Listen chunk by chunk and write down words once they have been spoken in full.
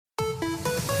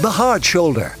The Hard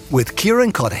Shoulder with Kieran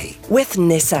with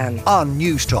Nissan on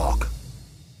News Talk.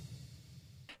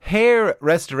 Hair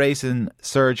restoration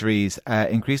surgeries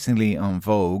increasingly en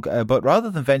vogue, but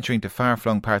rather than venturing to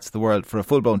far-flung parts of the world for a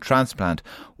full-blown transplant,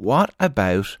 what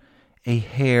about a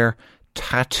hair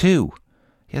tattoo?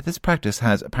 Yeah, this practice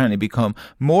has apparently become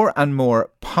more and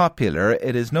more popular.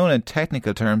 It is known in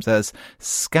technical terms as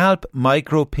scalp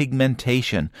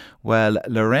micropigmentation. Well,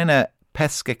 Lorena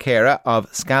Peschechera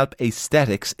of Scalp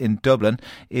Aesthetics in Dublin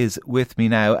is with me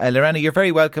now. Lorena, you're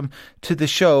very welcome to the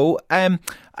show.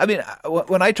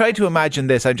 When I try to imagine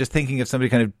this, I'm just thinking of somebody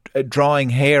kind of drawing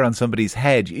hair on somebody's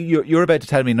head. You're about to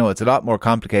tell me, no, it's a lot more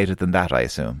complicated than that, I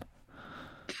assume.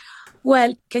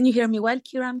 Well, can you hear me well,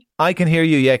 Kieran? I can hear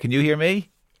you, yeah. Can you hear me?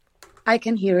 I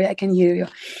can hear you.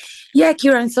 Yeah,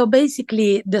 Kieran, so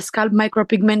basically the scalp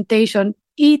micropigmentation,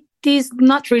 it is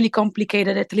not really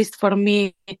complicated, at least for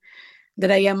me, that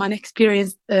I am an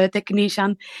experienced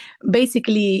technician.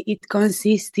 Basically, it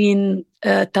consists in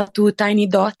tattoo tiny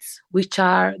dots, which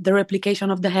are the replication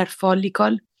of the hair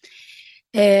follicle.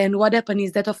 And what happens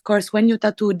is that, of course, when you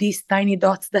tattoo these tiny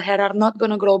dots, the hair are not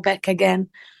going to grow back again,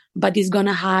 but it's going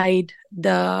to hide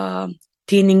the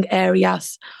thinning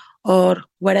areas or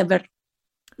wherever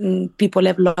people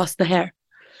have lost the hair.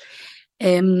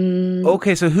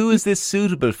 Okay, so who is this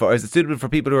suitable for? Is it suitable for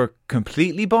people who are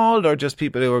completely bald or just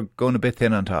people who are going a bit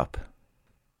thin on top?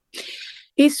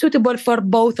 It's suitable for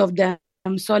both of them.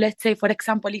 So let's say, for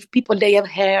example, if people, they have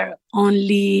hair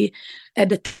only at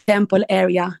the temple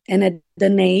area and at the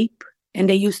nape, and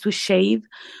they used to shave,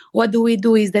 what do we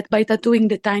do is that by tattooing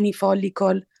the tiny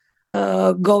follicle,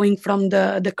 going from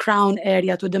the crown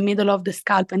area to the middle of the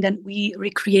scalp, and then we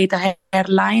recreate a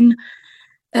hairline.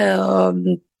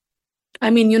 You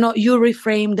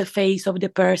reframe the face of the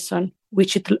person,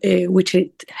 which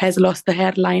it has lost the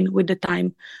hairline with the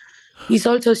time. It's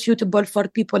also suitable for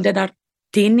people that are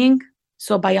thinning.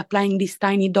 So by applying these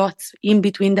tiny dots in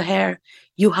between the hair,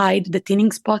 you hide the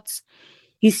thinning spots.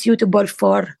 It's suitable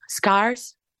for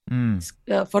scars,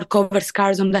 for cover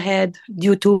scars on the head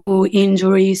due to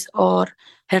injuries or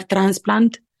hair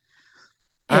transplant.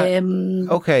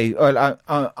 Okay, well,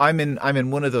 I'm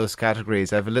in one of those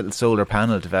categories. I have a little solar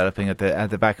panel developing at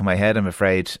the back of my head, I'm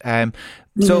afraid.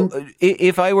 So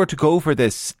if I were to go for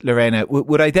this, Lorena,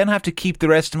 would I then have to keep the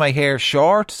rest of my hair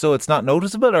short so it's not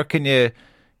noticeable, or can you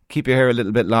keep your hair a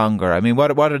little bit longer? I mean,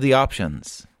 what are the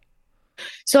options?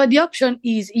 So the option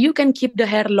is you can keep the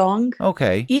hair long.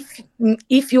 Okay.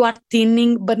 If you are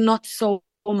thinning, but not so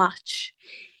much.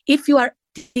 If you are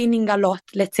thinning a lot,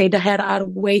 let's say the hair are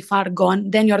way far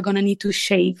gone, then you're going to need to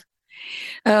shave.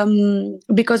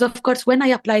 Because of course, when I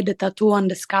apply the tattoo on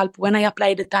the scalp, when I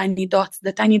apply the tiny dots,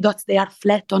 they are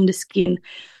flat on the skin.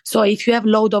 So if you have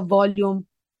load of volume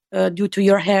due to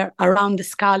your hair around the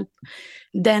scalp,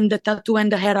 then the tattoo and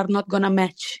the hair are not going to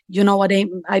match. You know what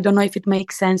I don't know if it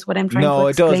makes sense what I'm trying to explain. No,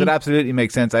 it does. It absolutely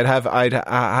makes sense. I'd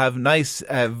have nice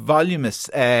voluminous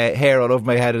hair all over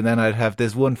my head, and then I'd have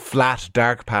this one flat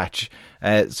dark patch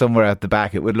somewhere at the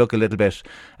back. It would look a little bit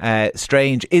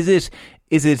strange. Is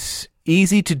it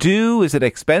easy to do? Is it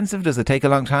expensive? Does it take a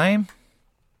long time?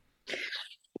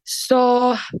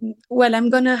 So, well, I'm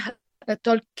going to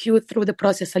talk you through the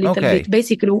process a little bit.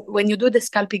 Basically, when you do the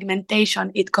scalp pigmentation,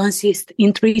 it consists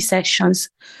in 3 sessions.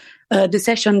 The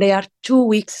session, they are 2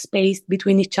 weeks spaced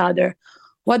between each other.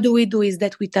 What do we do is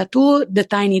that we tattoo the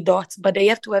tiny dots, but they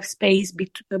have to have space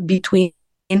between.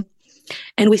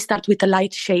 And we start with a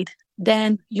light shade.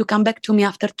 Then you come back to me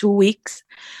after 2 weeks.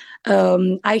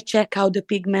 I check how the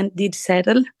pigment did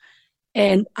settle,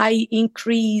 and I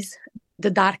increase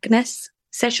the darkness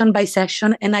session by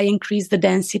session, and I increase the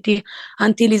density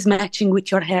until it's matching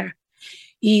with your hair.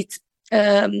 It's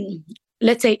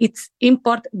let's say it's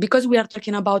important because we are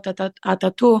talking about a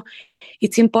tattoo.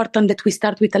 It's important that we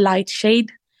start with a light shade,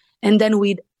 and then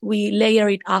we layer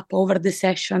it up over the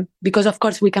session, because of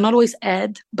course we can always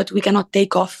add, but we cannot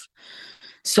take off.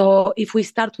 So if we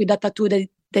start with a tattoo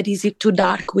that is too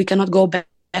dark, we cannot go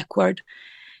backward.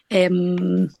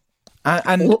 And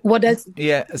what else?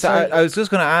 Yeah, so I was just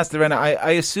going to ask, Lorena,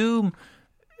 I assume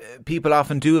people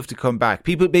often do have to come back.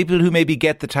 People who maybe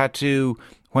get the tattoo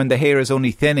when the hair is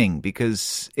only thinning,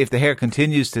 because if the hair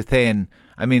continues to thin,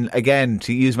 I mean, again,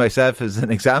 to use myself as an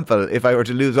example, if I were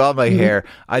to lose all my hair,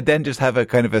 I'd then just have a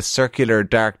kind of a circular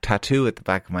dark tattoo at the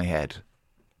back of my head.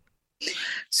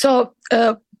 So,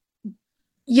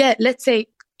 let's say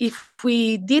if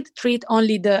we did treat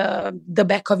only the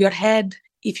back of your head,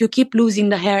 if you keep losing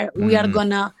the hair, we are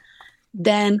gonna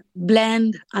then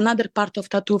blend another part of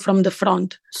tattoo from the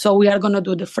front. So we are gonna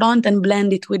do the front and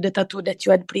blend it with the tattoo that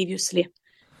you had previously.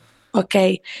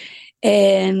 Okay.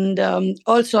 And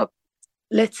also,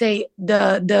 let's say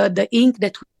the ink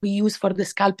that we use for the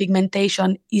scalp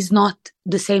pigmentation is not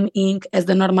the same ink as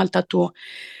the normal tattoo.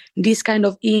 This kind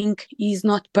of ink is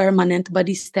not permanent, but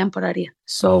is temporary.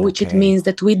 So, which it means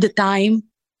that with the time,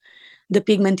 the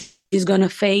pigment is going to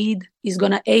fade, is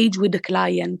going to age with the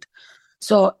client.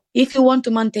 So if you want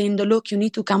to maintain the look, you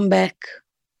need to come back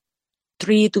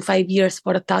 3 to 5 years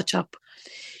for a touch-up.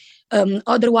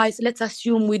 Otherwise, let's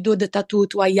assume we do the tattoo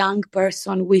to a young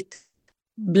person with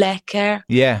black hair.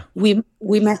 Yeah. We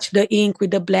match the ink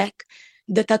with the black.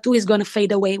 The tattoo is going to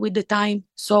fade away with the time.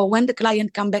 So when the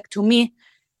client come back to me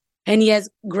and he has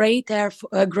gray hair,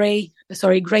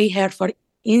 for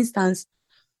instance,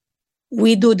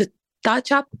 we do the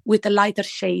touch-up with a lighter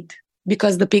shade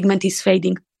because the pigment is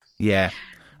fading. Yeah.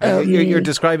 You're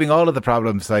describing all of the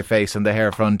problems I face on the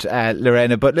hair front,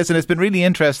 Lorena. But listen, it's been really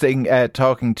interesting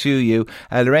talking to you.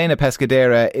 Lorena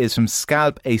Peschechera is from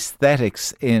Scalp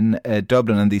Aesthetics in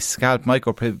Dublin, and the scalp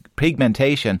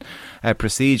micropigmentation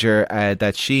procedure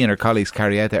that she and her colleagues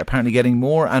carry out there apparently getting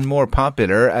more and more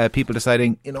popular. People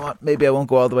deciding, you know what, maybe I won't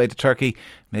go all the way to Turkey.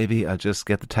 Maybe I'll just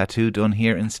get the tattoo done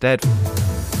here instead.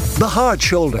 The Hard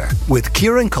Shoulder with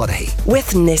Kieran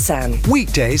with Nissan.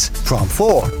 Weekdays from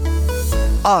 4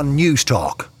 on News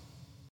Talk.